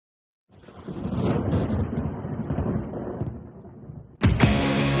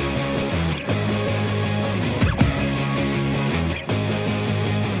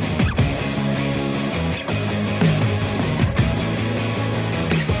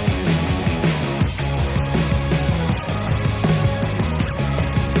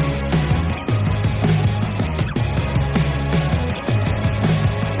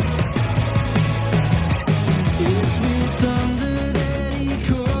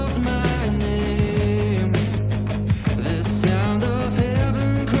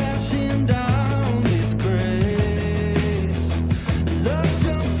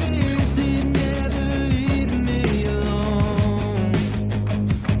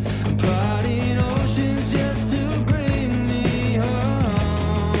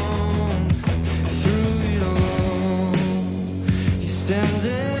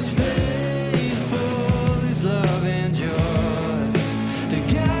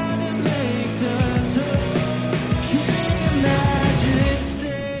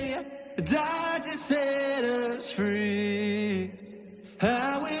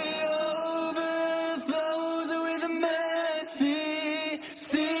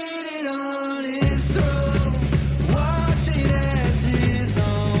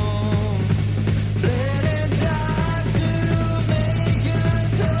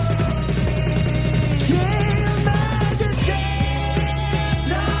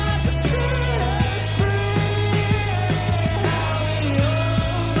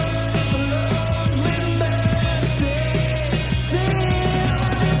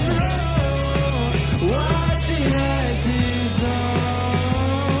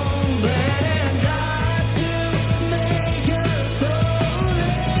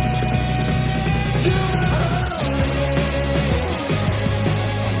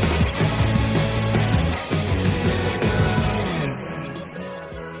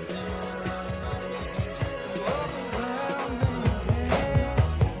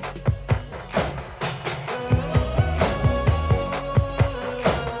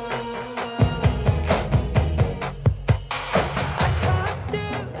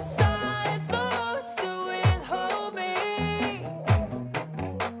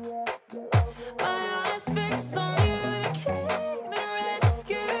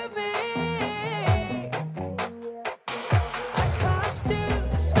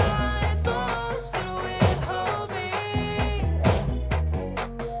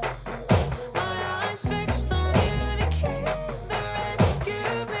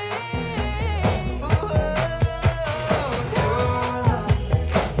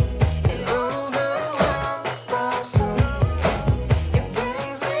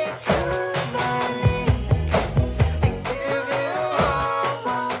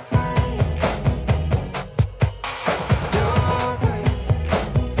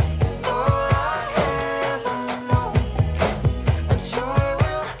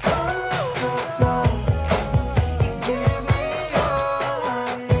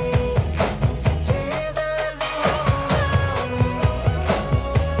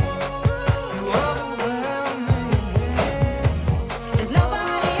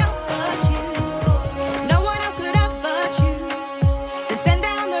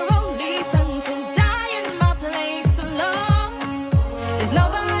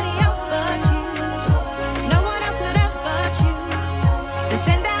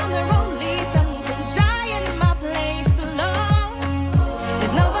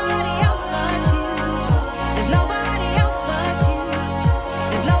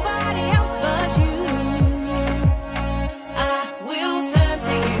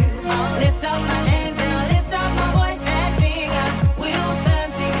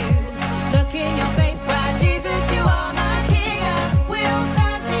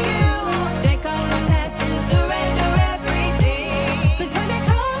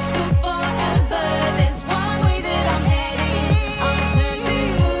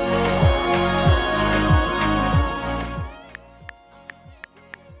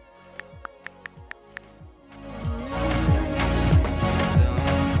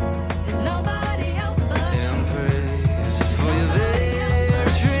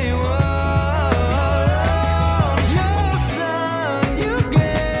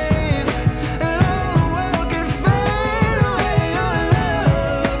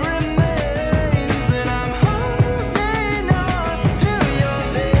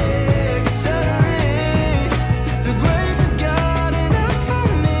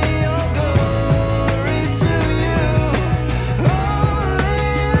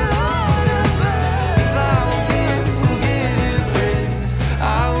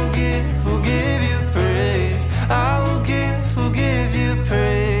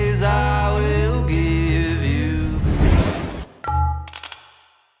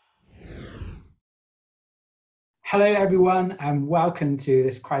Hello everyone and welcome to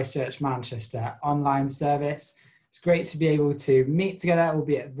this Christchurch Manchester online service. It's great to be able to meet together,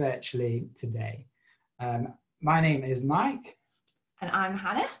 albeit virtually today. My name is Mike. And I'm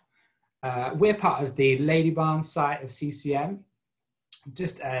Hannah. We're part of the Lady Barn site of CCM.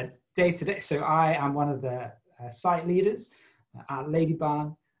 Just day to day, so I am one of the site leaders at Lady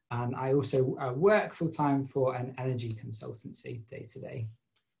Barn, and I also work full-time for an energy consultancy day to day.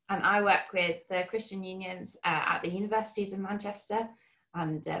 And I work with the Christian unions at the universities in Manchester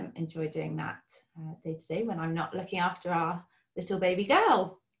and enjoy doing that day to day when I'm not looking after our little baby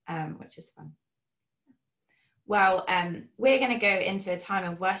girl, which is fun. Well, we're going to go into a time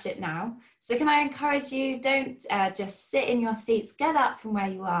of worship now. So can I encourage you, don't just sit in your seats, get up from where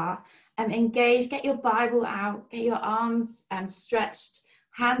you are, engage, get your Bible out, get your arms stretched,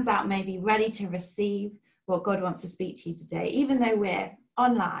 hands out maybe, ready to receive what God wants to speak to you today. Even though we're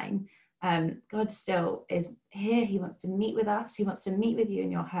online, God still is here. He wants to meet with us. He wants to meet with you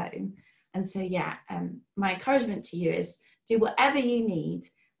in your home. And so, my encouragement to you is do whatever you need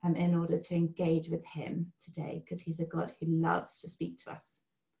in order to engage with him today, because he's a God who loves to speak to us.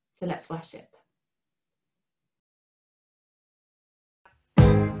 So let's worship.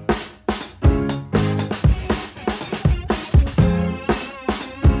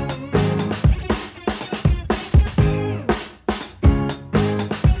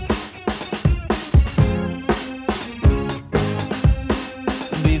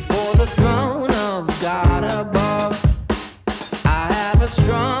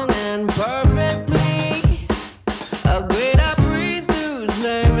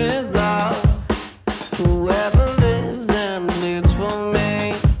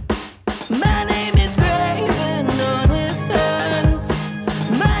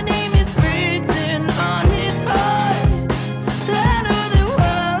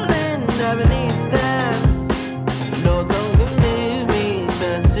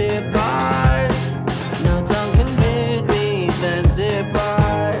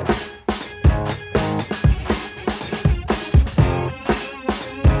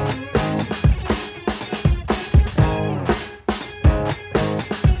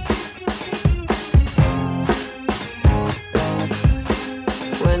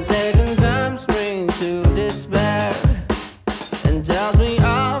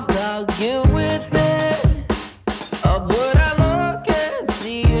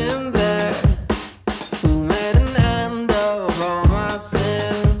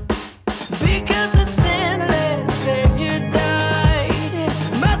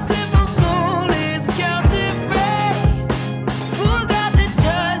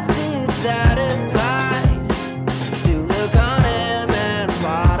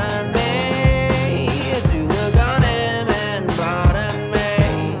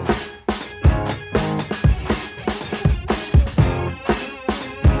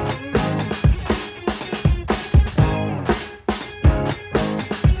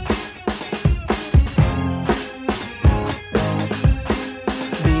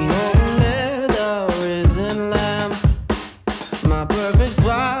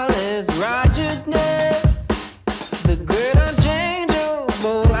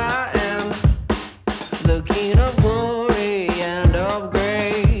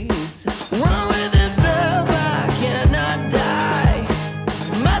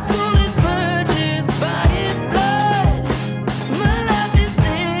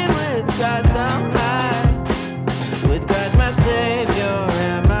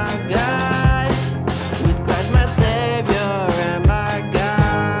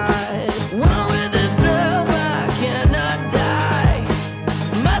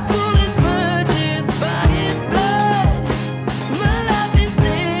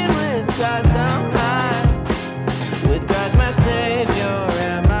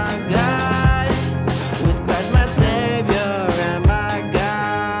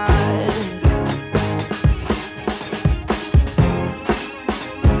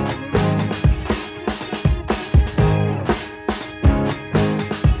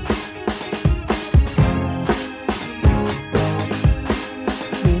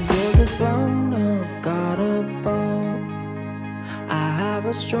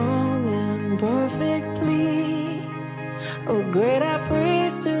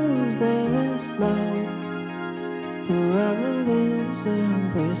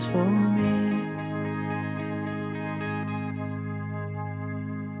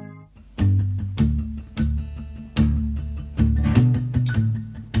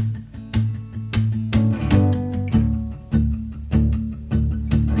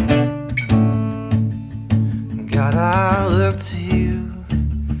 God, I look to you.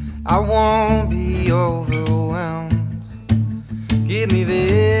 I won't be overwhelmed. Give me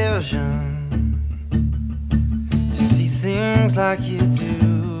vision to see things like you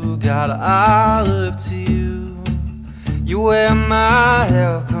do. God, I look to you. You're where my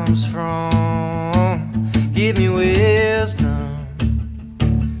help comes from. Give me wisdom.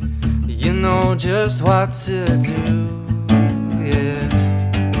 You know just what to do. Yeah.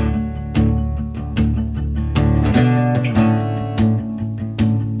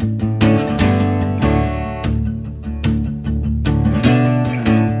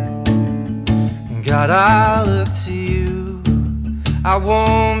 God, I look to you. I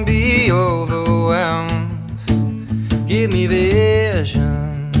won't be overwhelmed. Give me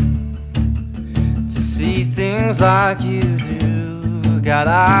vision to see things like you do. God,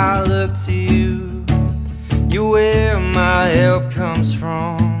 I look to you. You're where my help comes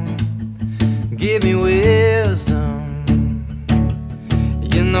from. Give me wisdom.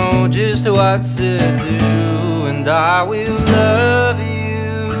 You know just what to do. And I will love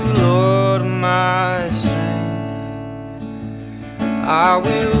you, Lord, my strength. I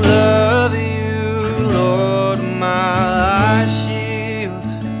will love you, Lord, my shield.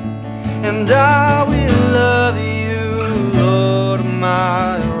 And I will love you, Lord,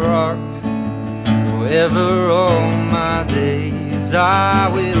 my rock. Forever all my days I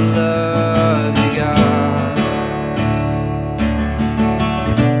will love you, God.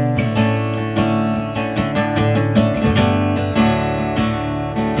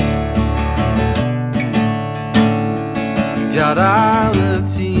 God, I look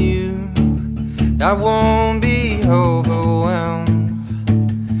to you. I won't be overwhelmed.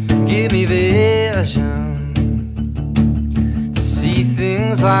 Give me vision to see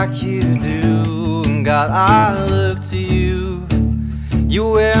things like you do. And God, I look to you.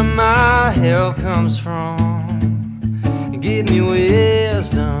 You're where my help comes from. Give me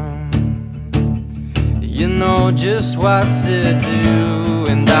wisdom. You know just what to do.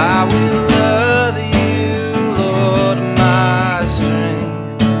 And I will love you, Lord, my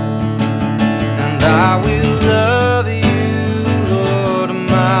strength. And I will love you, Lord,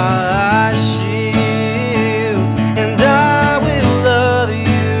 my shield. And I will love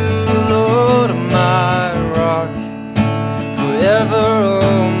you, Lord, my rock. Forever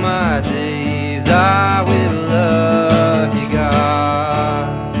all my days I will love you, God.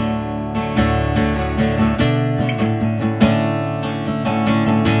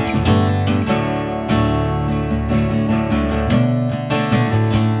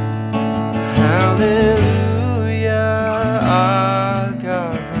 Hallelujah, our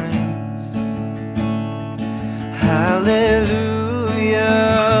God reigns. Hallelujah,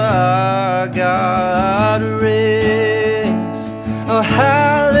 our God reigns. Oh,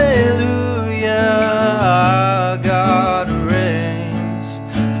 hallelujah, our God reigns.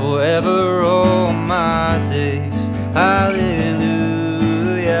 Forever all my days. Hallelujah.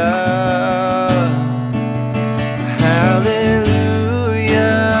 Hallelujah,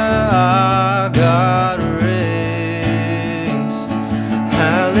 our God reigns.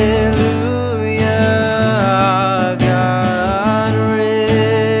 Hallelujah, our God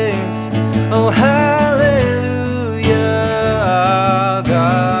reigns. Oh, hallelujah, our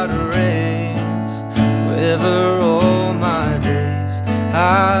God reigns. Forever all my days.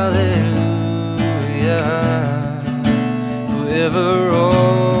 Hallelujah. Forever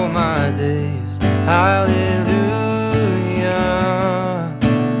all my days. Hallelujah.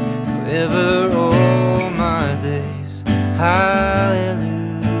 Forever all my days. Hallelujah.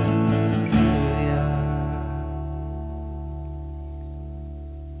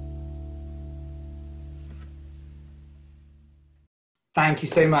 Thank you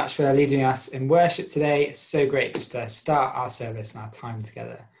so much for leading us in worship today. It's so great just to start our service and our time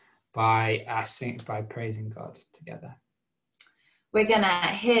together by praising God together. We're going to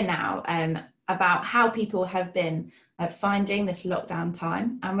hear now about how people have been finding this lockdown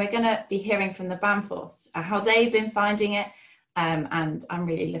time, and we're going to be hearing from the Bamforths how they've been finding it, and I'm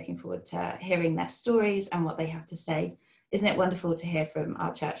really looking forward to hearing their stories and what they have to say. Isn't it wonderful to hear from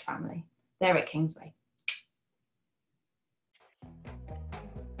our church family? They're at Kingsway.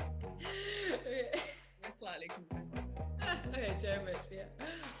 Slightly confused. Okay, Joe Rich, yeah.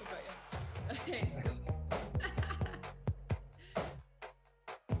 What about you? Okay.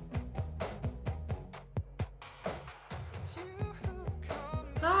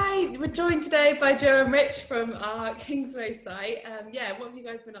 Hi, we're joined today by Joe and Rich from our Kingsway site. Yeah, what have you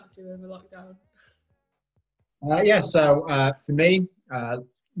guys been up to over lockdown? For me, I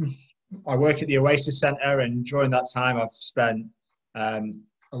work at the Oasis Centre, and during that time I've spent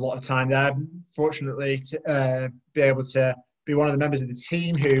a lot of time there. Fortunately, to be able to be one of the members of the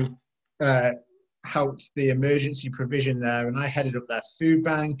team who helped the emergency provision there, and I headed up their food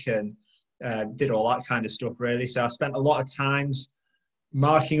bank and did all that kind of stuff really. So I spent a lot of times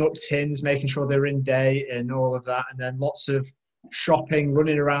marking up tins, making sure they were in date and all of that, and then lots of shopping,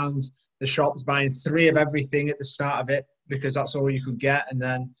 running around the shops, buying 3 of everything at the start of it because that's all you could get, and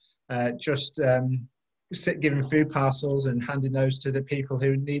then giving food parcels and handing those to the people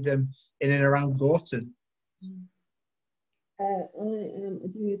who need them in and around Gorton. I am a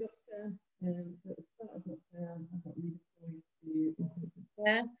junior doctor, so at the start of lockdown, I got redeployed to intensive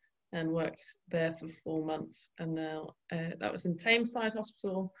care and worked there for 4 months, and now that was in Tameside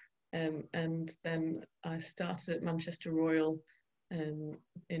Hospital, and then I started at Manchester Royal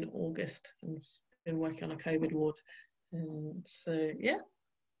in August and been working on a COVID ward. So yeah,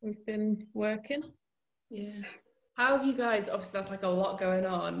 we've been working. Yeah. How have you guys, obviously that's like a lot going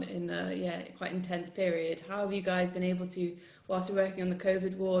on in a quite intense period. How have you guys been able to, whilst you're working on the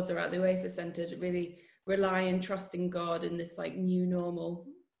COVID wards or at the Oasis Centre, to really rely and trust in God in this like new normal?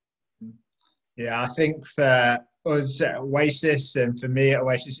 Yeah, I think for us at Oasis and for me at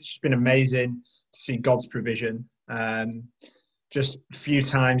Oasis, it's just been amazing to see God's provision. Just a few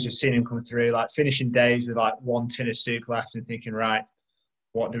times just seen him come through, like finishing days with like 1 tin of soup left and thinking, right,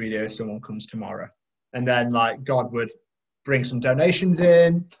 what do we do if someone comes tomorrow? And then like God would bring some donations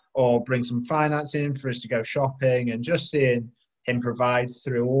in or bring some finance in for us to go shopping, and just seeing him provide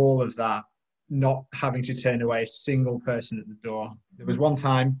through all of that, not having to turn away a single person at the door. There was one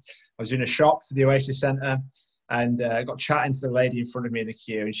time I was in a shop for the Oasis Centre and got chatting to the lady in front of me in the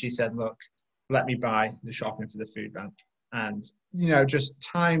queue, and she said, look, let me buy the shopping for the food bank. And, you know, just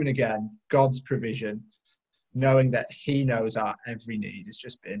time and again, God's provision, knowing that he knows our every need, has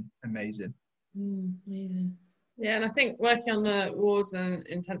just been amazing. Amazing. Yeah, and I think working on the wards and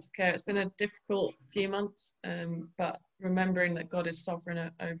intensive care, it's been a difficult few months, but remembering that God is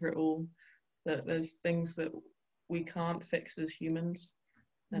sovereign over it all, that there's things that we can't fix as humans,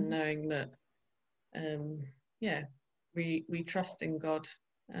 and knowing that, we trust in God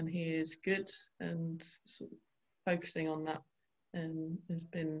and he is good, and sort of focusing on that has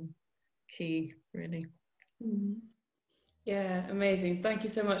been key, really. Yeah, amazing. Thank you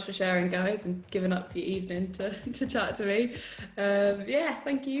so much for sharing, guys, and giving up your evening to chat to me.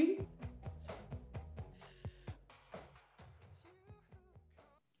 Thank you.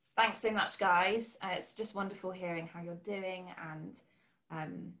 Thanks so much, guys. It's just wonderful hearing how you're doing,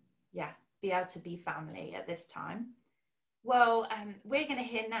 and be able to be family at this time. Well, we're going to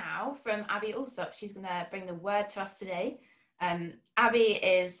hear now from Abi Aslop. She's going to bring the word to us today. Abi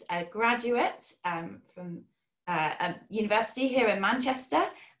is a graduate from a university here in Manchester,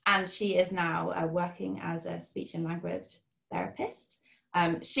 and she is now working as a speech and language therapist.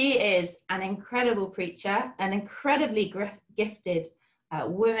 She is an incredible preacher, an incredibly gifted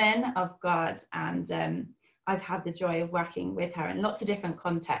woman of God, and I've had the joy of working with her in lots of different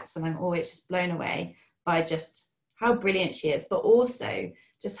contexts, and I'm always just blown away by just how brilliant she is, but also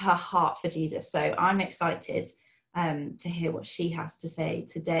just her heart for Jesus. So I'm excited to hear what she has to say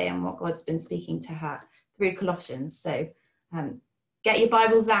today and what God's been speaking to her through Colossians. So get your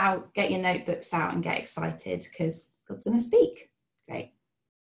Bibles out, get your notebooks out, and get excited because God's going to speak. Great.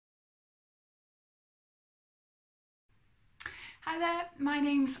 Hi there, my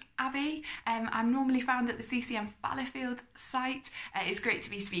name's Abi. I'm normally found at the CCM Fallowfield site. It's great to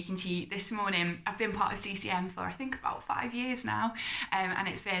be speaking to you this morning. I've been part of CCM for I think about 5 years now, and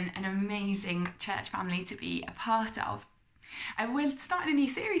it's been an amazing church family to be a part of. We're starting a new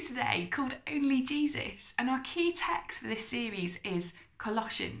series today called Only Jesus, and our key text for this series is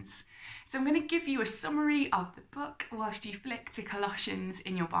Colossians. So I'm going to give you a summary of the book whilst you flick to Colossians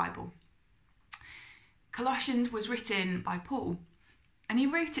in your Bible. Colossians was written by Paul, and he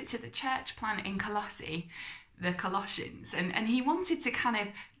wrote it to the church plant in Colossae, the Colossians, and he wanted to kind of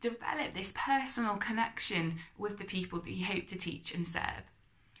develop this personal connection with the people that he hoped to teach and serve.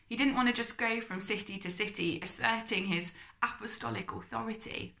 He didn't want to just go from city to city asserting his apostolic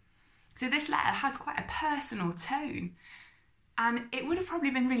authority. So this letter has quite a personal tone. And it would have probably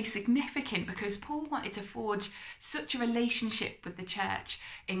been really significant because Paul wanted to forge such a relationship with the church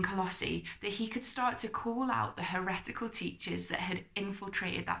in Colossae that he could start to call out the heretical teachers that had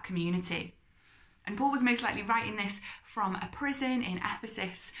infiltrated that community. And Paul was most likely writing this from a prison in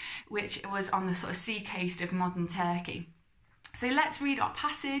Ephesus, which was on the sort of sea coast of modern Turkey. So let's read our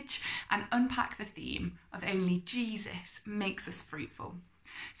passage and unpack the theme of only Jesus makes us fruitful.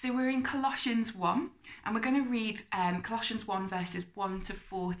 So we're in Colossians 1, and we're going to read Colossians 1 verses 1 to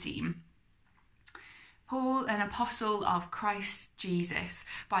 14. Paul, an apostle of Christ Jesus,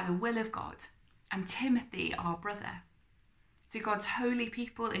 by the will of God, and Timothy, our brother. to God's holy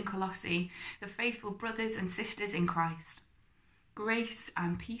people in Colossae, the faithful brothers and sisters in Christ. Grace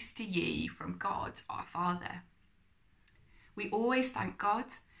and peace to ye from God our Father. We always thank God,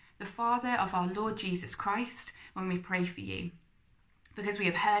 the Father of our Lord Jesus Christ, when we pray for you, because we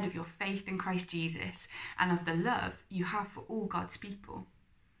have heard of your faith in Christ Jesus and of the love you have for all God's people.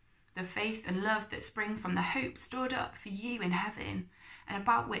 The faith and love that spring from the hope stored up for you in heaven, and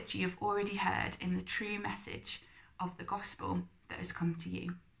about which you have already heard in the true message of the gospel that has come to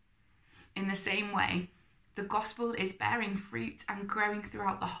you. In the same way, the gospel is bearing fruit and growing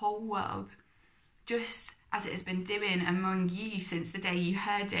throughout the whole world, just as it has been doing among you since the day you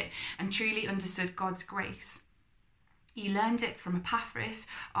heard it and truly understood God's grace. You learned it from Epaphras,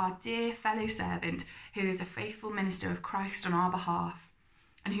 our dear fellow servant, who is a faithful minister of Christ on our behalf,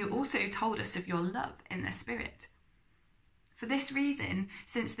 and who also told us of your love in the Spirit. For this reason,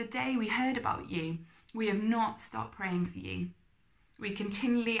 since the day we heard about you, we have not stopped praying for you. We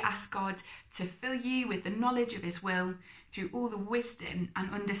continually ask God to fill you with the knowledge of his will through all the wisdom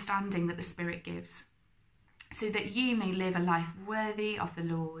and understanding that the Spirit gives, so that you may live a life worthy of the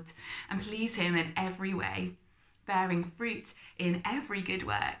Lord and please him in every way, bearing fruit in every good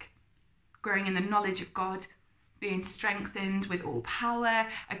work, growing in the knowledge of God, being strengthened with all power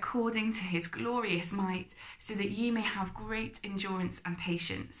according to his glorious might, so that ye may have great endurance and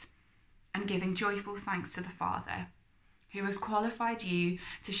patience, and giving joyful thanks to the Father, who has qualified you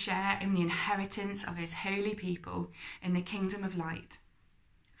to share in the inheritance of his holy people in the kingdom of light.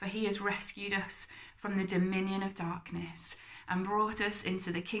 For he has rescued us from the dominion of darkness and brought us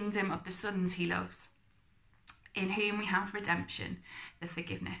into the kingdom of the sons he loves, in whom we have redemption, the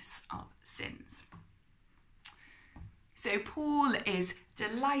forgiveness of sins. So Paul is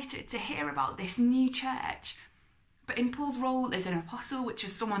delighted to hear about this new church. But in Paul's role as an apostle, which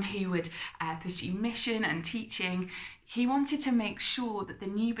was someone who would pursue mission and teaching, he wanted to make sure that the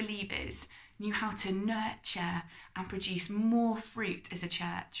new believers knew how to nurture and produce more fruit as a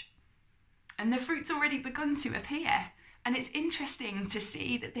church. And the fruit's already begun to appear. And it's interesting to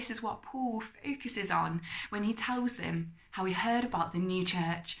see that this is what Paul focuses on when he tells them how he heard about the new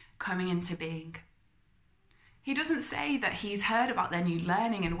church coming into being. He doesn't say that he's heard about their new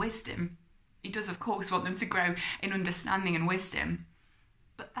learning and wisdom. He does, of course, want them to grow in understanding and wisdom.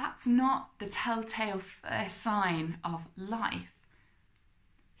 But that's not the telltale first sign of life.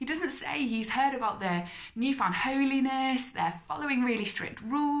 He doesn't say he's heard about their newfound holiness, their following really strict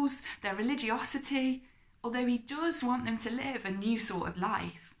rules, their religiosity, although he does want them to live a new sort of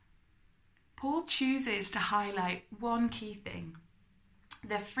life. Paul chooses to highlight one key thing: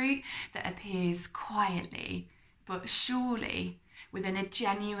 the fruit that appears quietly but surely within a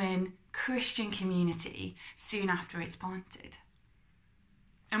genuine Christian community soon after it's planted.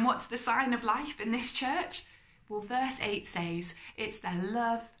 And what's the sign of life in this church? Well, verse 8 says it's their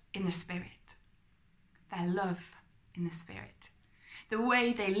love in the Spirit. Their love in the Spirit. The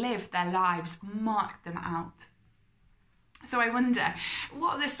way they live their lives mark them out. So I wonder,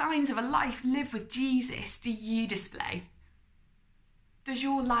 what are the signs of a life lived with Jesus do you display? Does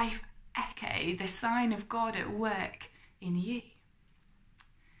your life echo the sign of God at work in you?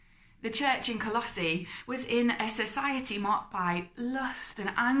 The church in Colossae was in a society marked by lust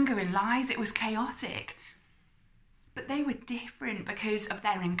and anger and lies. It was chaotic. But they were different because of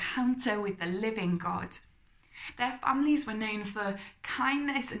their encounter with the living God. Their families were known for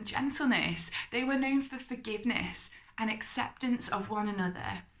kindness and gentleness. They were known for forgiveness and acceptance of one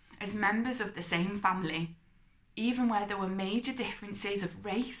another as members of the same family, even where there were major differences of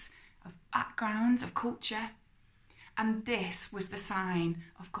race, of background, of culture. And this was the sign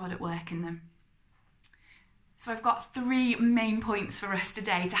of God at work in them. So I've got 3 main points for us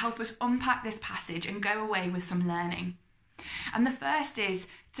today to help us unpack this passage and go away with some learning. And the first is,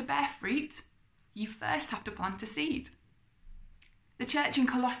 to bear fruit, you first have to plant a seed. The church in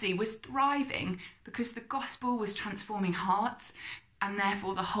Colossae was thriving because the gospel was transforming hearts, and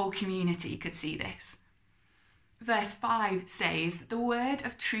therefore the whole community could see this. Verse 5 says that the word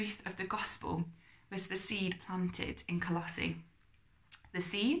of truth of the gospel was the seed planted in Colossae. The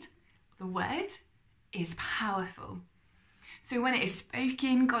seed, the word, is powerful. So when it is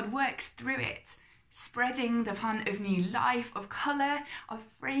spoken, God works through it, spreading the plant of new life, of colour, of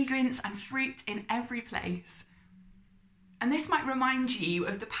fragrance and fruit in every place. And this might remind you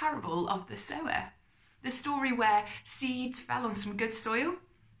of the parable of the sower, the story where seeds fell on some good soil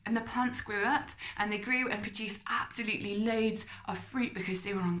and the plants grew up and they grew and produced absolutely loads of fruit because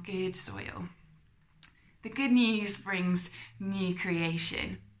they were on good soil. The good news brings new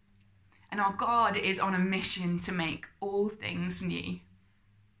creation. And our God is on a mission to make all things new.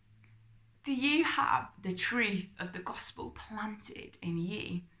 Do you have the truth of the gospel planted in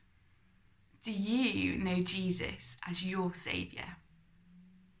you? Do you know Jesus as your saviour?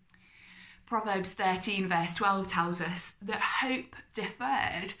 Proverbs 13 verse 12 tells us that hope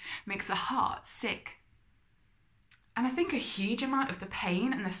deferred makes the heart sick. And I think a huge amount of the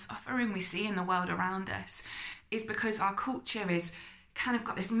pain and the suffering we see in the world around us is because our culture is kind of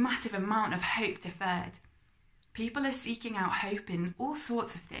got this massive amount of hope deferred. People are seeking out hope in all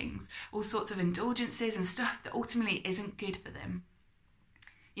sorts of things, all sorts of indulgences and stuff that ultimately isn't good for them.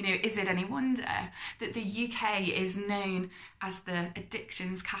 You know, is it any wonder that the UK is known as the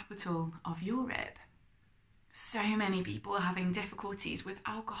addictions capital of Europe? So many people are having difficulties with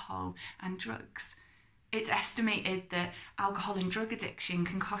alcohol and drugs. It's estimated that alcohol and drug addiction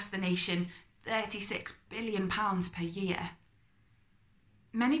can cost the nation £36 billion per year.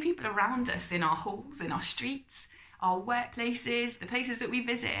 Many people around us in our halls, in our streets, our workplaces, the places that we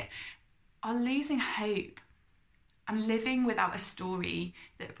visit, are losing hope and living without a story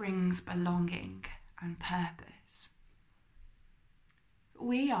that brings belonging and purpose.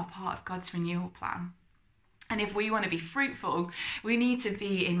 We are part of God's renewal plan. And if we want to be fruitful, we need to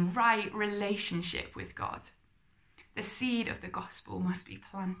be in right relationship with God. The seed of the gospel must be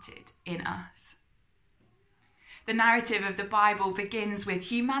planted in us. The narrative of the Bible begins with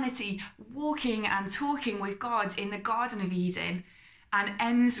humanity walking and talking with God in the Garden of Eden, and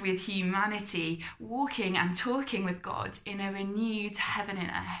ends with humanity walking and talking with God in a renewed heaven and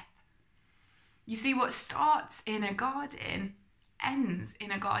earth. You see, what starts in a garden ends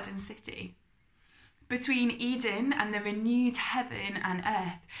in a garden city. Between Eden and the renewed heaven and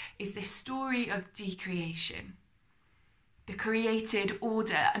earth is this story of decreation, the created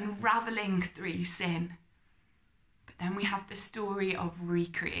order unravelling through sin. But then we have the story of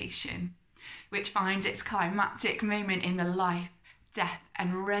recreation, which finds its climactic moment in the life, death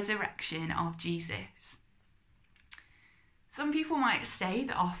and resurrection of Jesus. Some people might say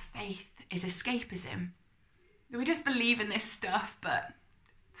that our faith is escapism, that we just believe in this stuff, but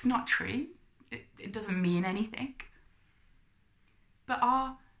it's not true. It doesn't mean anything. But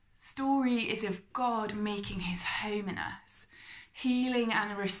our story is of God making his home in us, healing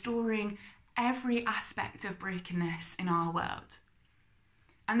and restoring every aspect of brokenness in our world.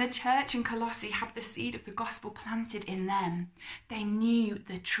 And the church in Colossae had the seed of the gospel planted in them. They knew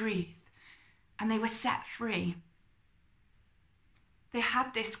the truth and they were set free. They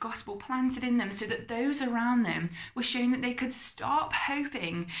had this gospel planted in them so that those around them were shown that they could stop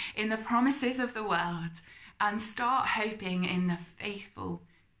hoping in the promises of the world and start hoping in the faithful,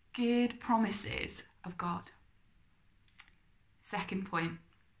 good promises of God. Second point,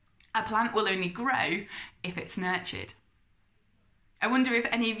 a plant will only grow if it's nurtured. I wonder if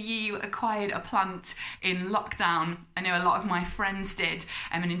any of you acquired a plant in lockdown. I know a lot of my friends did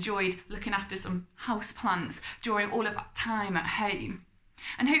and enjoyed looking after some house plants during all of that time at home.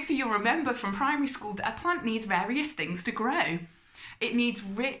 And hopefully you'll remember from primary school that a plant needs various things to grow. It needs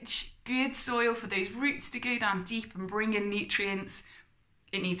rich, good soil for those roots to go down deep and bring in nutrients.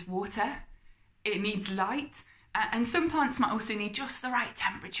 It needs water. It needs light. And some plants might also need just the right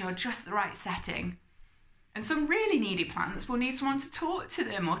temperature, just the right setting. And some really needy plants will need someone to talk to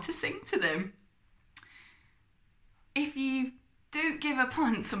them or to sing to them. If you don't give a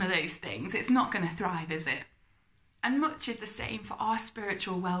plant some of those things, it's not going to thrive, is it? And much is the same for our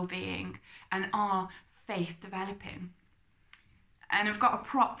spiritual well-being and our faith developing. And I've got a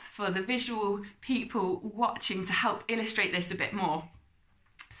prop for the visual people watching to help illustrate this a bit more.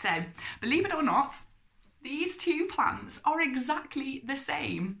 So, believe it or not, these two plants are exactly the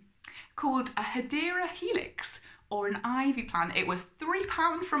same. Called a Hedera helix or an ivy plant. It was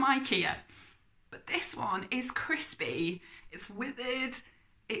 £3 from IKEA. But this one is crispy, it's withered,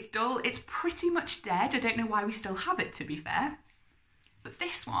 it's dull, it's pretty much dead. I don't know why we still have it, to be fair. But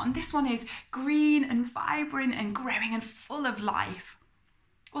this one is green and vibrant and growing and full of life.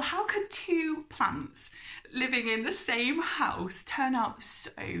 Well, how could two plants living in the same house turn out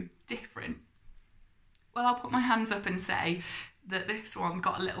so different? Well, I'll put my hands up and say that this one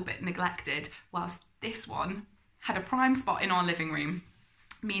got a little bit neglected, whilst this one had a prime spot in our living room,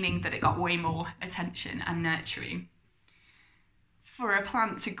 meaning that it got way more attention and nurturing. For a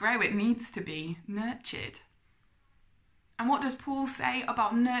plant to grow, it needs to be nurtured. And what does Paul say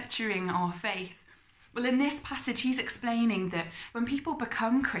about nurturing our faith? Well, in this passage, he's explaining that when people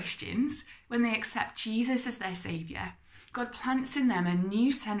become Christians, when they accept Jesus as their saviour, God plants in them a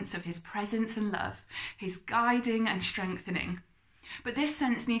new sense of his presence and love, his guiding and strengthening. But this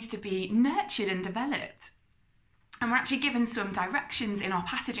sense needs to be nurtured and developed. And we're actually given some directions in our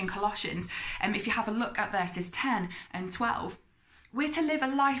passage in Colossians. If you have a look at verses 10 and 12, We're to live a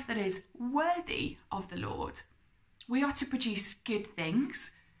life that is worthy of the Lord. We are to produce good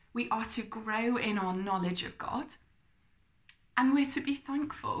things. We are to grow in our knowledge of God. And we're to be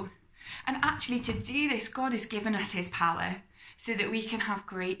thankful. And actually, to do this, God has given us his power so that we can have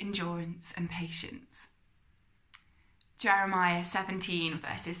great endurance and patience. Jeremiah 17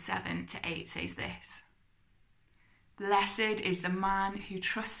 verses 7 to 8 says this: "Blessed is the man who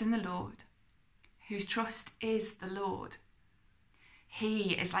trusts in the Lord, whose trust is the Lord.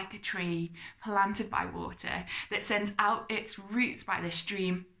 He is like a tree planted by water that sends out its roots by the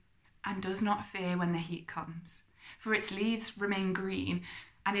stream and does not fear when the heat comes, for its leaves remain green,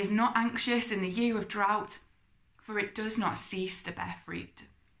 and is not anxious in the year of drought, for it does not cease to bear fruit."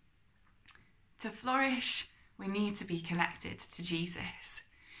 To flourish, we need to be connected to Jesus.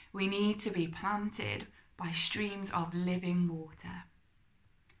 We need to be planted by streams of living water.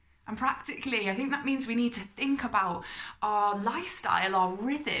 And practically, I think that means we need to think about our lifestyle, our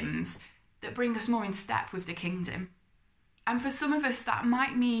rhythms that bring us more in step with the kingdom. And for some of us, that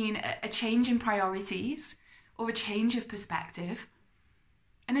might mean a change in priorities or a change of perspective.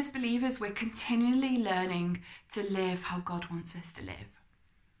 And as believers, we're continually learning to live how God wants us to live.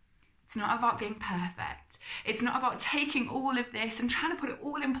 It's not about being perfect. It's not about taking all of this and trying to put it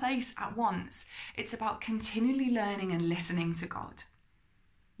all in place at once. It's about continually learning and listening to God.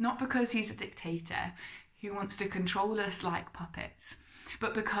 Not because he's a dictator who wants to control us like puppets,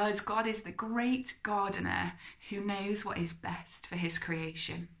 but because God is the great gardener who knows what is best for his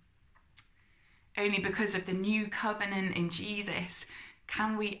creation. Only because of the new covenant in Jesus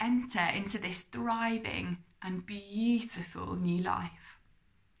can we enter into this thriving and beautiful new life.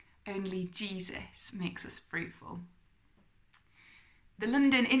 Only Jesus makes us fruitful. The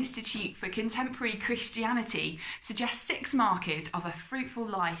London Institute for Contemporary Christianity suggests 6 markers of a fruitful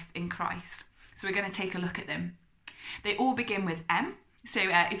life in Christ. So we're going to take a look at them. They all begin with M. So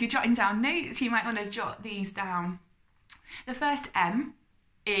if you're jotting down notes, you might want to jot these down. The first M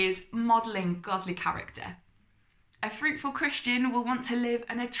is modelling godly character. A fruitful Christian will want to live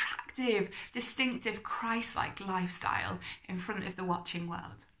an attractive, distinctive, Christ-like lifestyle in front of the watching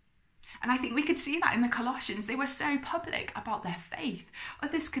world. And I think we could see that in the Colossians. They were so public about their faith.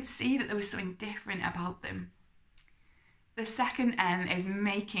 Others could see that there was something different about them. The second M is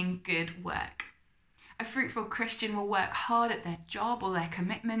making good work. A fruitful Christian will work hard at their job or their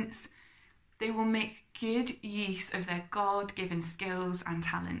commitments. They will make good use of their God-given skills and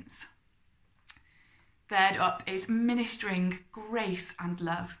talents. Third up is ministering grace and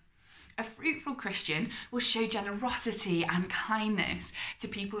love. A fruitful Christian will show generosity and kindness to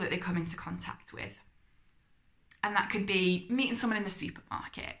people that they come into contact with. And that could be meeting someone in the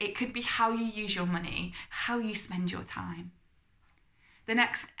supermarket. It could be how you use your money, how you spend your time. The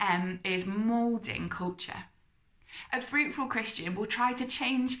next M is moulding culture. A fruitful Christian will try to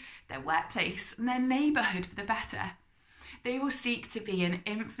change their workplace and their neighbourhood for the better. They will seek to be an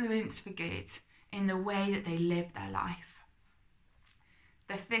influence for good in the way that they live their life.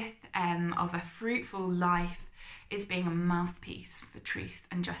 The fifth M of a fruitful life is being a mouthpiece for truth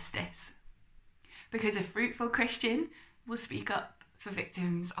and justice. Because a fruitful Christian will speak up for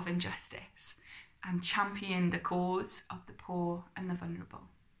victims of injustice and champion the cause of the poor and the vulnerable.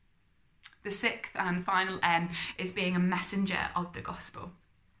 The sixth and final M is being a messenger of the gospel.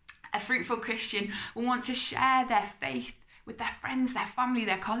 A fruitful Christian will want to share their faith with their friends, their family,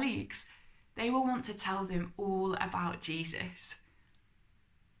 their colleagues. They will want to tell them all about Jesus.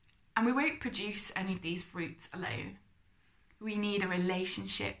 And we won't produce any of these fruits alone. We need a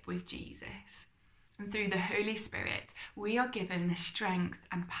relationship with Jesus. And through the Holy Spirit, we are given the strength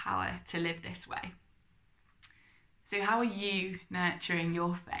and power to live this way. So how are you nurturing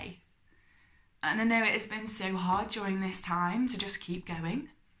your faith? And I know it has been so hard during this time to just keep going.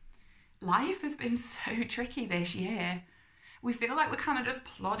 Life has been so tricky this year. We feel like we're kind of just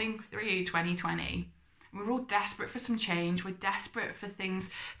plodding through 2020. We're all desperate for some change. We're desperate for things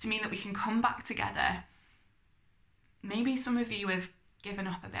to mean that we can come back together. Maybe some of you have given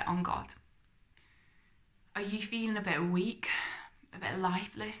up a bit on God. Are you feeling a bit weak, a bit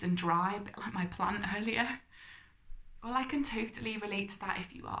lifeless and dry, a bit like my plant earlier? Well, I can totally relate to that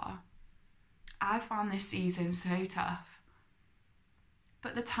if you are. I've found this season so tough.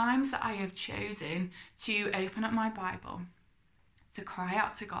 But the times that I have chosen to open up my Bible, to cry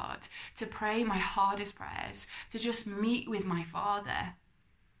out to God, to pray my hardest prayers, to just meet with my Father,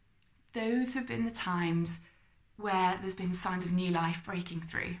 those have been the times where there's been signs of new life breaking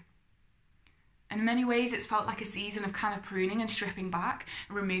through. And in many ways, it's felt like a season of kind of pruning and stripping back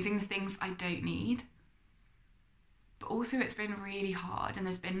and removing the things I don't need. But also it's been really hard, and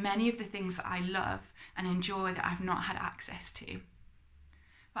there's been many of the things that I love and enjoy that I've not had access to.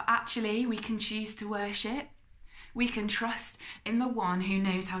 But actually, we can choose to worship. We can trust in the one who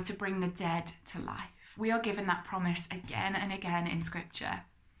knows how to bring the dead to life. We are given that promise again and again in Scripture.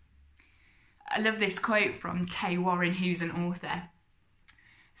 I love this quote from Kay Warren, who's an author.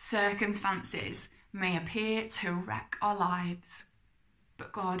 Circumstances may appear to wreck our lives,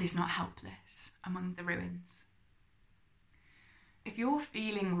 but God is not helpless among the ruins. If you're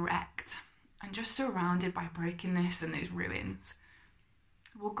feeling wrecked and just surrounded by brokenness and those ruins,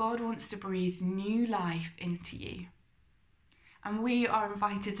 well, God wants to breathe new life into you. And we are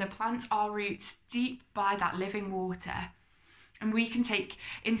invited to plant our roots deep by that living water. And we can take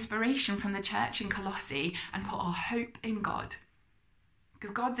inspiration from the church in Colossae and put our hope in God.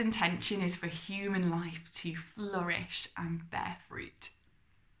 Because God's intention is for human life to flourish and bear fruit.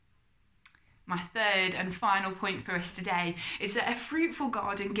 My third and final point for us today is that a fruitful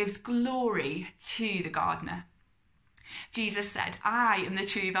garden gives glory to the gardener. Jesus said, "I am the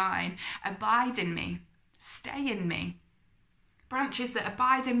true vine. Abide in me. Stay in me. Branches that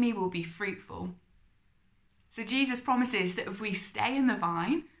abide in me will be fruitful." So Jesus promises that if we stay in the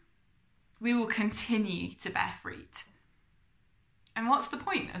vine, we will continue to bear fruit. And what's the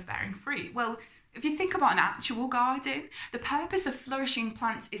point of bearing fruit? Well, if you think about an actual garden, the purpose of flourishing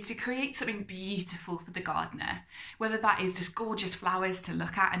plants is to create something beautiful for the gardener, whether that is just gorgeous flowers to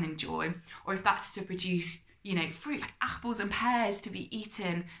look at and enjoy, or if that's to produce, fruit like apples and pears to be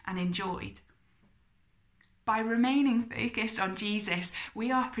eaten and enjoyed. By remaining focused on Jesus,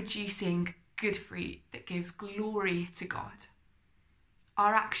 we are producing good fruit that gives glory to God.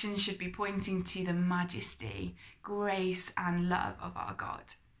 Our actions should be pointing to the majesty, grace, and love of our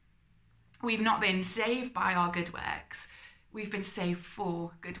God. We've not been saved by our good works. We've been saved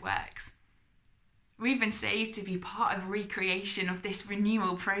for good works. We've been saved to be part of recreation of this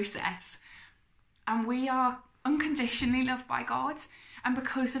renewal process. And we are unconditionally loved by God. And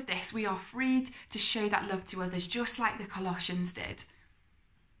because of this, we are freed to show that love to others, just like the Colossians did.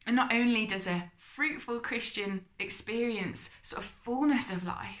 And not only does a fruitful Christian experience sort of fullness of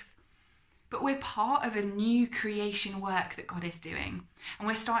life, but we're part of a new creation work that God is doing. And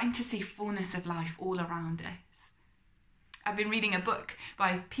we're starting to see fullness of life all around us. I've been reading a book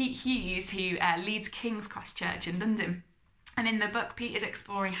by Pete Hughes, who leads King's Cross Church in London. And in the book, Pete is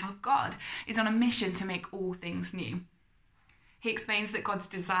exploring how God is on a mission to make all things new. He explains that God's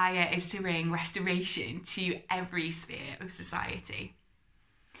desire is to bring restoration to every sphere of society.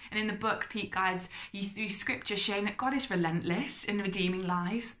 And in the book, Pete guides you through Scripture, showing that God is relentless in redeeming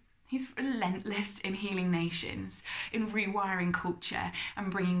lives. He's relentless in healing nations, in rewiring culture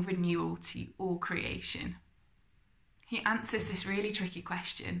and bringing renewal to all creation. He answers this really tricky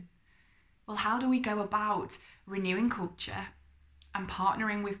question. Well, how do we go about renewing culture and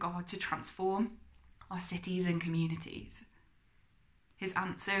partnering with God to transform our cities and communities? His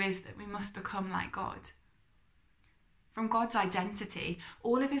answer is that we must become like God. From God's identity,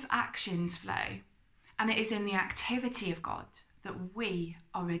 all of his actions flow, and it is in the activity of God that we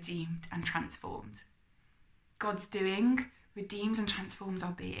are redeemed and transformed. God's doing redeems and transforms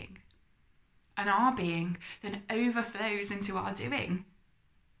our being, and our being then overflows into our doing.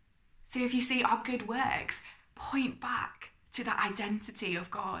 So if you see our good works, point back to that identity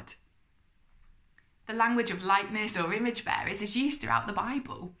of God. The language of likeness or image bearers is used throughout the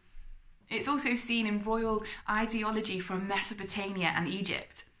Bible. It's also seen in royal ideology from Mesopotamia and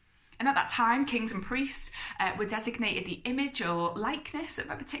Egypt. And at that time, kings and priests were designated the image or likeness of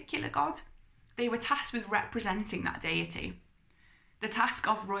a particular god. They were tasked with representing that deity. The task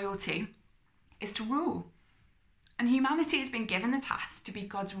of royalty is to rule. And humanity has been given the task to be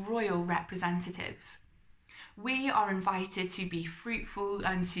God's royal representatives. We are invited to be fruitful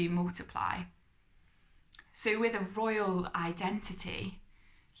and to multiply. So with a royal identity,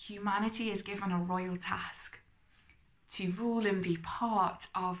 humanity is given a royal task to rule and be part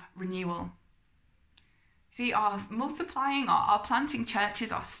of renewal. See, our multiplying, our planting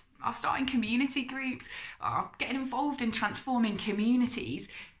churches, our starting community groups, our getting involved in transforming communities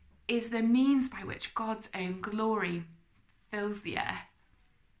is the means by which God's own glory fills the earth.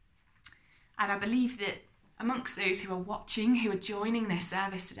 And I believe that amongst those who are watching, who are joining this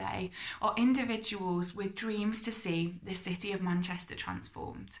service today, are individuals with dreams to see the city of Manchester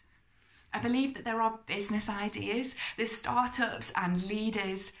transformed. I believe that there are business ideas, there's startups and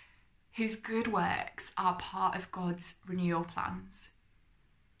leaders whose good works are part of God's renewal plans.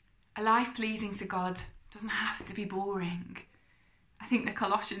 A life pleasing to God doesn't have to be boring. I think the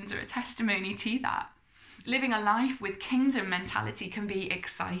Colossians are a testimony to that. Living a life with kingdom mentality can be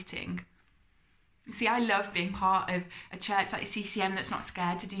exciting. You see, I love being part of a church like CCM that's not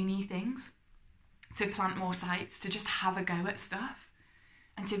scared to do new things, to plant more sites, to just have a go at stuff.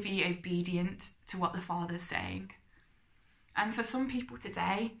 and to be obedient to what the Father's saying. And for some people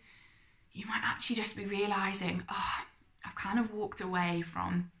today, you might actually just be realising, I've kind of walked away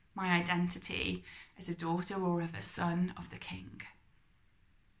from my identity as a daughter or of a son of the King.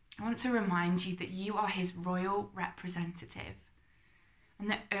 I want to remind you that you are his royal representative, and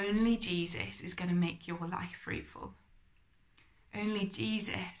that only Jesus is going to make your life fruitful. Only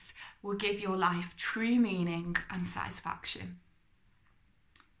Jesus will give your life true meaning and satisfaction.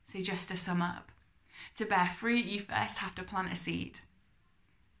 So just to sum up, to bear fruit, you first have to plant a seed.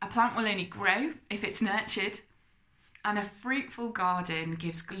 A plant will only grow if it's nurtured, and a fruitful garden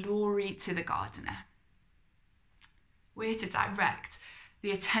gives glory to the gardener. We're to direct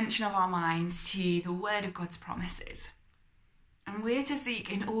the attention of our minds to the word of God's promises. And we're to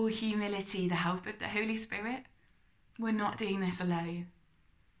seek in all humility the help of the Holy Spirit. We're not doing this alone.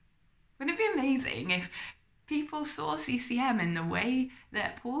 Wouldn't it be amazing if people saw CCM in the way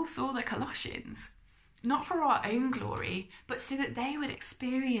that Paul saw the Colossians? Not for our own glory, but so that they would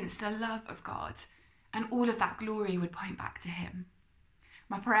experience the love of God, and all of that glory would point back to him.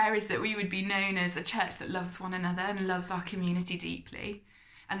 My prayer is that we would be known as a church that loves one another and loves our community deeply,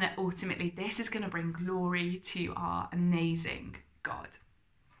 and that ultimately this is going to bring glory to our amazing God.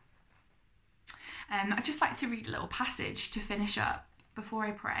 I'd just like to read a little passage to finish up before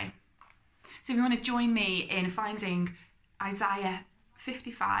I pray. So if you want to join me in finding Isaiah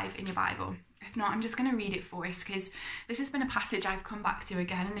 55 in your Bible. If not, I'm just going to read it for us, because this has been a passage I've come back to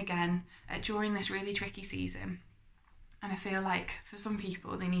again and again during this really tricky season. And I feel like for some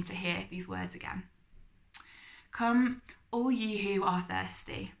people, they need to hear these words again. Come, all you who are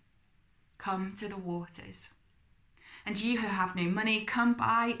thirsty, come to the waters. And you who have no money, come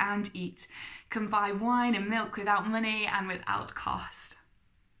buy and eat. Come buy wine and milk without money and without cost.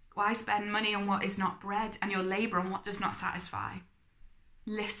 Why spend money on what is not bread, and your labour on what does not satisfy?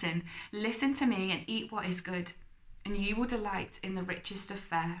 Listen to me and eat what is good, and you will delight in the richest of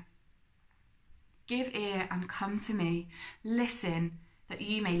fare. Give ear and come to me. Listen, that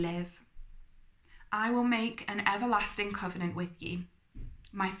you may live. I will make an everlasting covenant with you,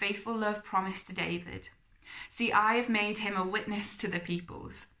 my faithful love promised to David. See, I have made him a witness to the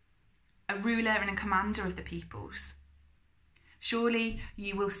peoples, a ruler and a commander of the peoples. Surely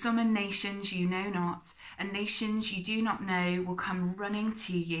you will summon nations you know not, and nations you do not know will come running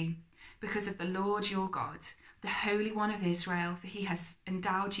to you because of the Lord your God, the Holy One of Israel, for he has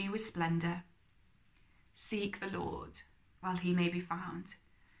endowed you with splendour. Seek the Lord while he may be found.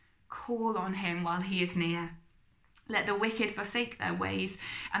 Call on him while he is near. Let the wicked forsake their ways,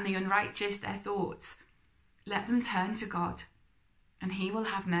 and the unrighteous their thoughts. Let them turn to God, and he will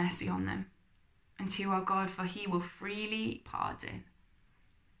have mercy on them, and to our God, for he will freely pardon.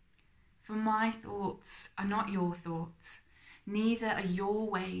 For my thoughts are not your thoughts, neither are your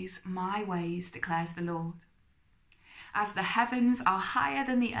ways my ways, declares the Lord. As the heavens are higher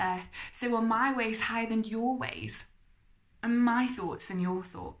than the earth, so are my ways higher than your ways, and my thoughts than your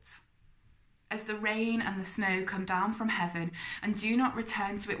thoughts. As the rain and the snow come down from heaven and do not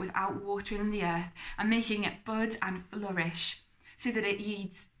return to it without watering the earth and making it bud and flourish, so that it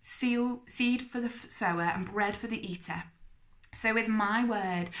yields seed for the sower and bread for the eater, so is my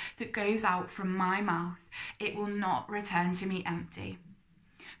word that goes out from my mouth. It will not return to me empty,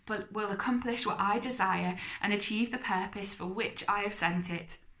 but will accomplish what I desire and achieve the purpose for which I have sent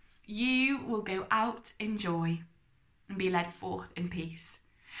it. You will go out in joy and be led forth in peace,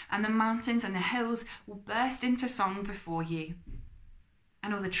 and the mountains and the hills will burst into song before you,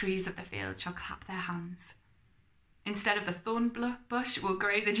 and all the trees of the field shall clap their hands. Instead of the thorn bush will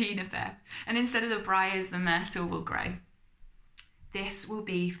grow the juniper, and instead of the briars the myrtle will grow. This will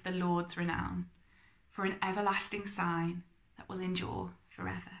be for the Lord's renown, for an everlasting sign that will endure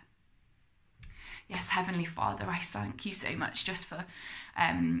forever. Yes, Heavenly Father, I thank you so much just for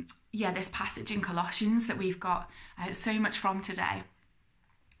this passage in Colossians that we've got so much from today.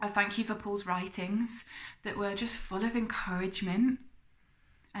 I thank you for Paul's writings that were just full of encouragement,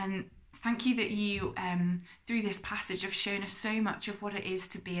 and thank you that you, through this passage, have shown us so much of what it is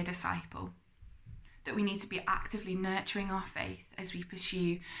to be a disciple, that we need to be actively nurturing our faith as we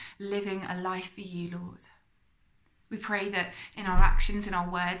pursue living a life for you, Lord. We pray that in our actions and our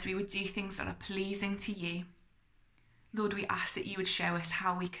words, we would do things that are pleasing to you. Lord, we ask that you would show us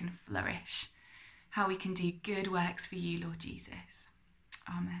how we can flourish, how we can do good works for you, Lord Jesus.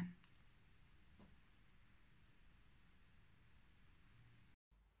 Amen.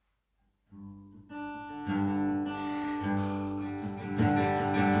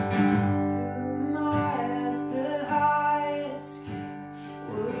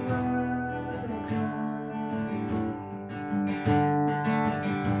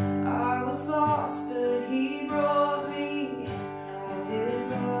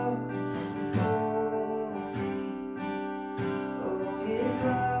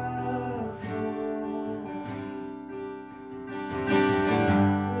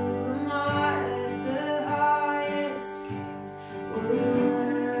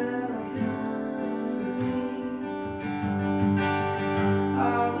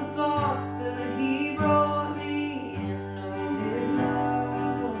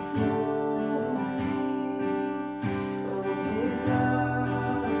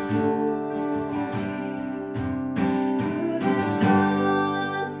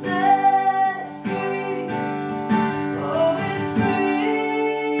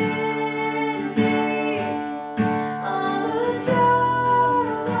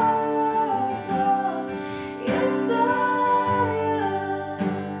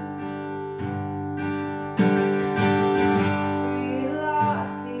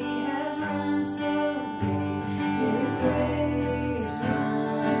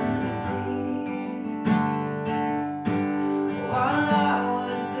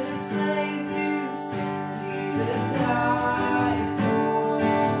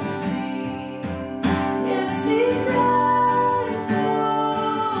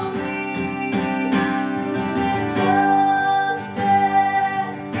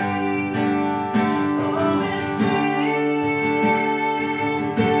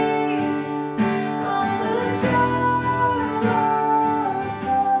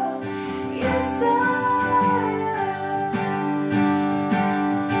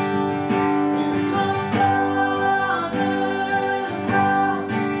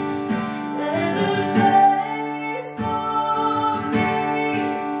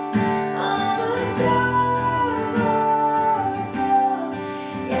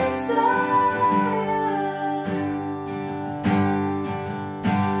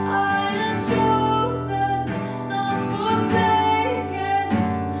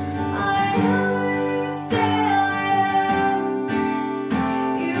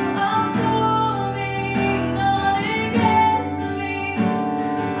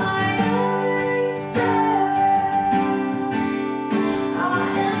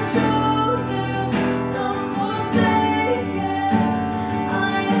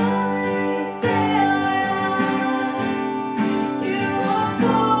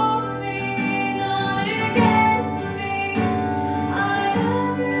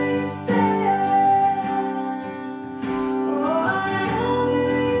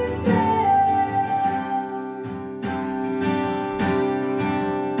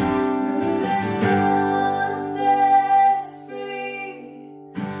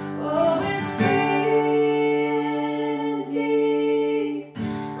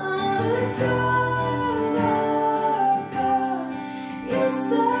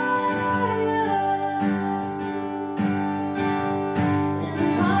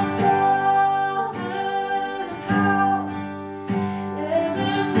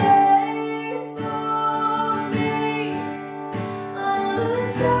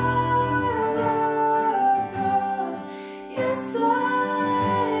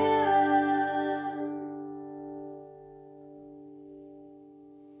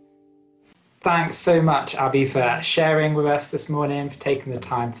 Thanks so much, Abi, for sharing with us this morning, for taking the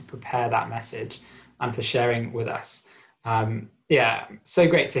time to prepare that message and for sharing with us. Yeah, so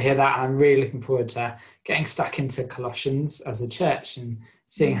great to hear that. And I'm really looking forward to getting stuck into Colossians as a church and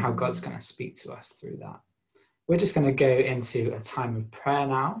seeing how God's going to speak to us through that. We're just going to go into a time of prayer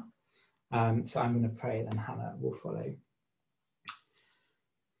now. So I'm going to pray, then Hannah will follow.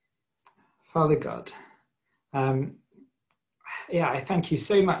 Father God, I thank you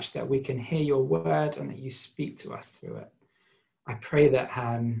so much that we can hear your word and that you speak to us through it. I pray that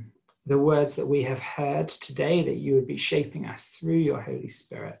the words that we have heard today, that you would be shaping us through your Holy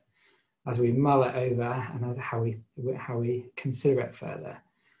Spirit as we mull it over and how we consider it further.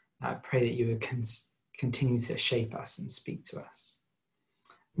 I pray that you would continue to shape us and speak to us.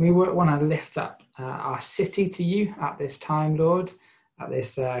 We want to lift up our city to you at this time, Lord, at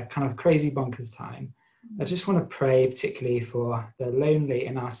this kind of crazy bonkers time. I just want to pray particularly for the lonely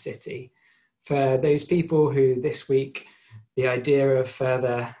in our city, for those people who this week, the idea of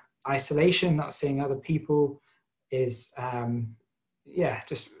further isolation, not seeing other people is,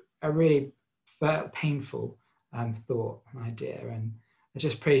 just a really painful thought and idea. And I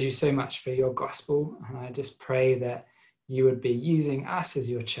just praise you so much for your gospel. And I just pray that you would be using us as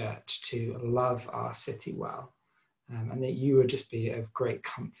your church to love our city well. And that you would just be of great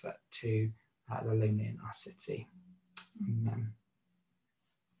comfort to the lonely in our city. Amen.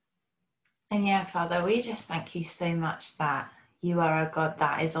 And yeah, Father, we just thank you so much that you are a God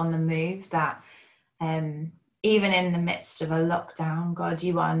that is on the move, that even in the midst of a lockdown, God,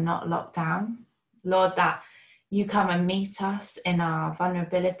 you are not locked down. Lord, that you come and meet us in our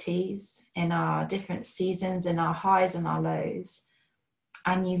vulnerabilities, in our different seasons, in our highs and our lows.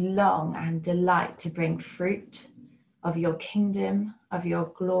 And you long and delight to bring fruit of your kingdom, of your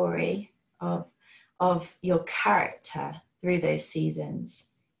glory, of your character through those seasons,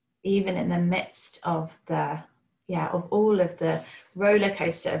 even in the midst of of all of the roller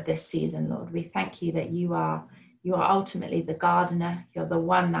coaster of this season, Lord. We thank you that you are ultimately the gardener. You're the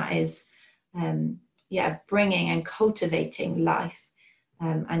one that is bringing and cultivating life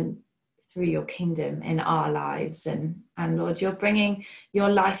and through your kingdom in our lives. And Lord, you're bringing your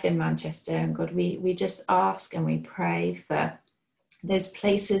life in Manchester. And God, we just ask and we pray for those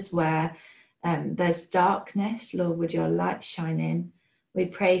places where there's darkness. Lord, would your light shine in? We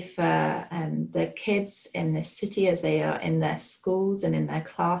pray for the kids in this city as they are in their schools and in their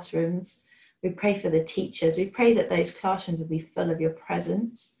classrooms. We pray for the teachers. We pray that those classrooms will be full of your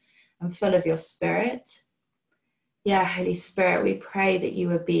presence and full of your spirit. Yeah, Holy Spirit, we pray that you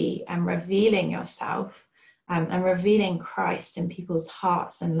would be revealing yourself and revealing Christ in people's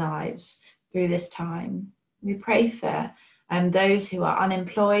hearts and lives through this time. We pray for those who are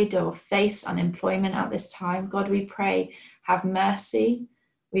unemployed or face unemployment at this time. God, we pray, have mercy.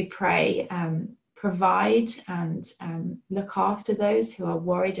 We pray, provide and look after those who are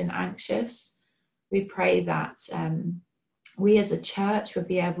worried and anxious. We pray that we as a church will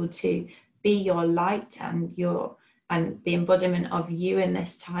be able to be your light and the embodiment of you in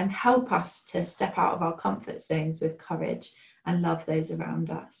this time. Help us to step out of our comfort zones with courage and love those around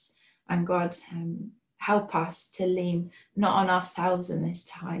us. And God, help us to lean not on ourselves in this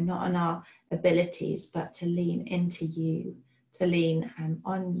time, not on our abilities, but to lean into you, to lean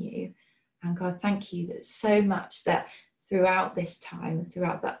on you. And God, thank you that so much that throughout this time,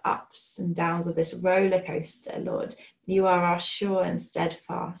 throughout the ups and downs of this roller coaster, Lord, you are our sure and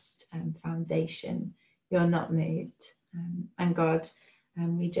steadfast foundation. You're not moved. And God,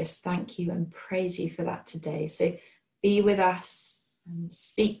 we just thank you and praise you for that today. So be with us and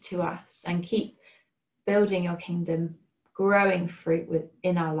speak to us and keep building your kingdom, growing fruit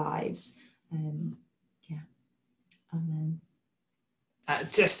within our lives. Amen.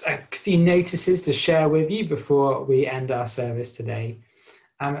 Just a few notices to share with you before we end our service today.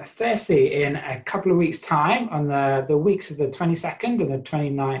 Firstly, in a couple of weeks' time, on the weeks of the 22nd and the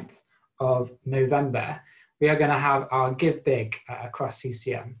 29th of November, we are going to have our Give Big across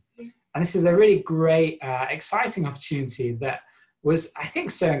CCM. And this is a really great, exciting opportunity that was, I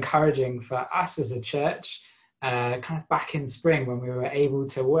think, so encouraging for us as a church, kind of back in spring when we were able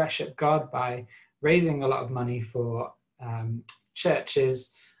to worship God by raising a lot of money for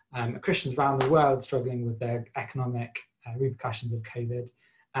churches, Christians around the world struggling with their economic repercussions of COVID.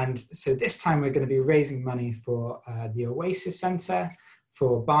 And so this time we're going to be raising money for the Oasis Centre,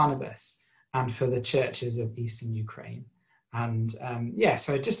 for Barnabas, and for the churches of Eastern Ukraine. And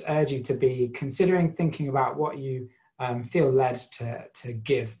so I just urge you to be considering thinking about what you feel led to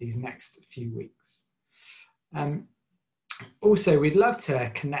give these next few weeks. Also, we'd love to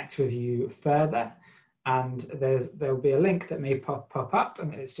connect with you further, and there'll be a link that may pop up,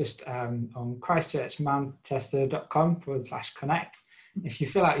 and it's just on christchurchmanchester.com/connect. If you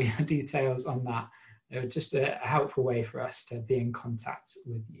fill out your details on that, it's just a helpful way for us to be in contact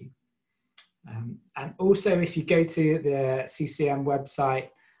with you. And also, if you go to the CCM website,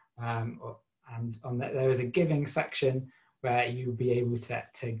 and on there is a giving section where you'll be able to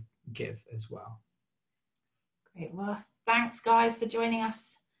give as well. Great. Well, thanks guys for joining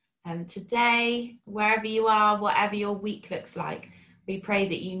us today. Wherever you are, whatever your week looks like, we pray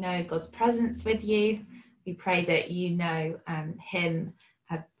that you know God's presence with you. We pray that you know him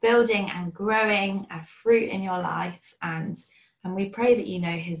building and growing fruit in your life, and we pray that you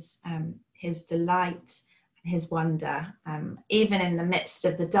know his delight and his wonder, even in the midst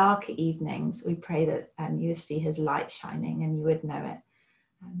of the darker evenings. We pray that you would see his light shining and you would know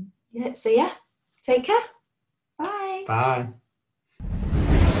it. So take care. Bye. Bye.